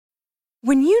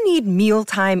When you need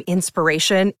mealtime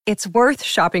inspiration, it's worth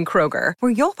shopping Kroger,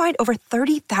 where you'll find over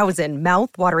 30,000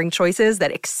 mouth-watering choices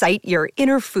that excite your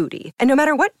inner foodie. And no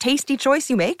matter what tasty choice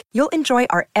you make, you'll enjoy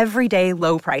our everyday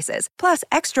low prices, plus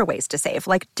extra ways to save,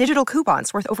 like digital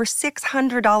coupons worth over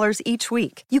 $600 each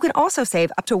week. You can also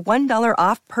save up to $1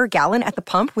 off per gallon at the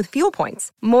pump with fuel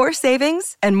points. More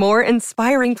savings and more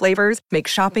inspiring flavors make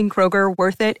shopping Kroger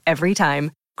worth it every time.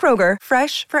 Kroger,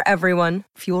 fresh for everyone.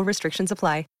 Fuel restrictions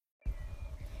apply.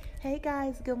 Hey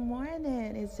guys, good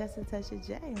morning. It's just a touch of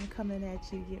J. I'm coming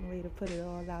at you, getting ready to put it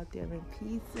all out there in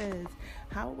pieces.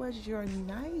 How was your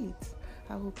night?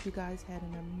 I hope you guys had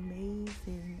an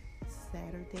amazing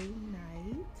Saturday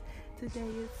night. Today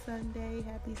is Sunday.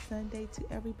 Happy Sunday to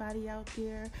everybody out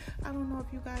there. I don't know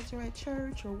if you guys are at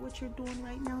church or what you're doing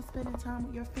right now, spending time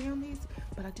with your families,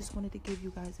 but I just wanted to give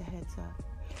you guys a heads up.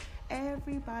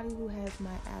 Everybody who has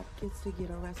my app gets to get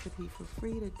a recipe for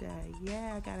free today.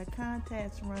 Yeah, I got a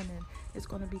contest running. It's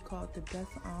going to be called the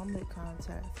Best Omelet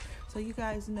Contest. So you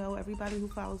guys know, everybody who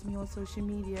follows me on social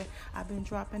media, I've been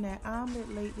dropping that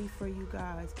omelet lately for you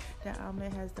guys. That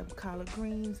omelet has the collard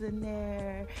greens in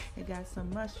there. It got some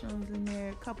mushrooms in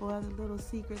there. A couple other little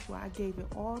secrets where I gave it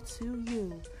all to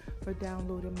you for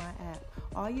downloading my app.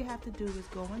 All you have to do is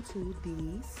go into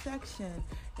the section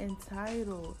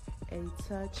entitled A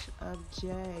Touch of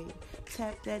J.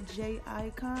 Tap that J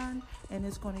icon and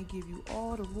it's going to give you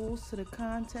all the rules to the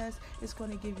contest. It's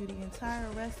going to give you the entire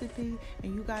recipe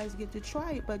and you guys get to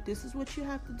try it. But this is what you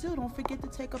have to do. Don't forget to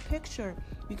take a picture.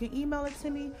 You can email it to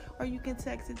me or you can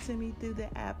text it to me through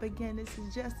the app. Again, this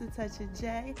is just a touch of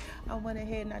J. I went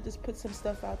ahead and I just put some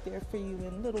stuff out there for you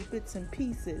in little bits and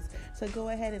pieces. So go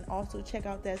ahead and also check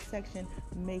out that section,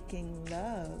 Making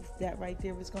Love. That right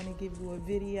there is going to give you a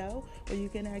video where you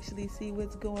can actually see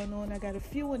what's going on. I got a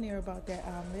few in there about that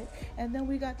omelet. And then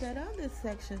we got that other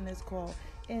section that's called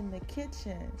In the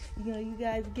Kitchen. You know, you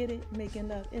guys get it, Making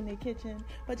Love in the Kitchen.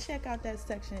 But check out that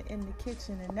section, In the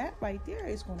Kitchen. And that right there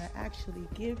is going to actually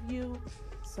give you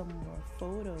some more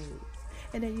photos.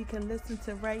 And then you can listen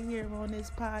to right here on this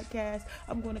podcast.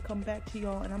 I'm going to come back to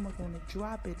y'all and I'm going to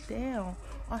drop it down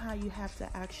on how you have to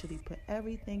actually put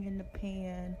everything in the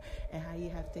pan and how you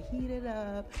have to heat it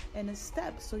up and the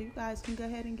steps so you guys can go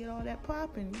ahead and get all that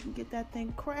popping. You can get that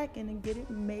thing cracking and get it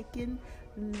making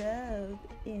love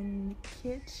in the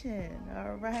kitchen.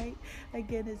 All right.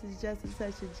 Again, this is just a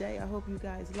touch of J. I hope you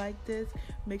guys like this.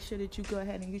 Make sure that you go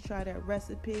ahead and you try that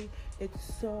recipe.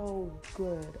 It's so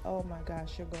good. Oh my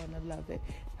gosh, you're going to love it.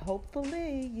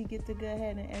 Hopefully you get to go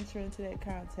ahead and enter into that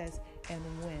contest and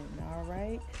win. All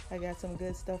right. I got some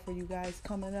good stuff for you guys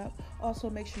coming up. Also,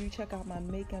 make sure you check out my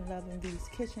Making Love in V's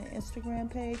Kitchen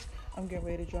Instagram page. I'm getting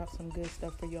ready to drop some good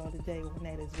stuff for y'all today on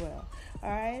that as well.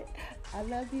 All right. I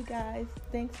love you guys.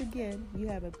 Thanks again. You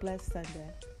have a blessed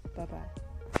Sunday. Bye-bye.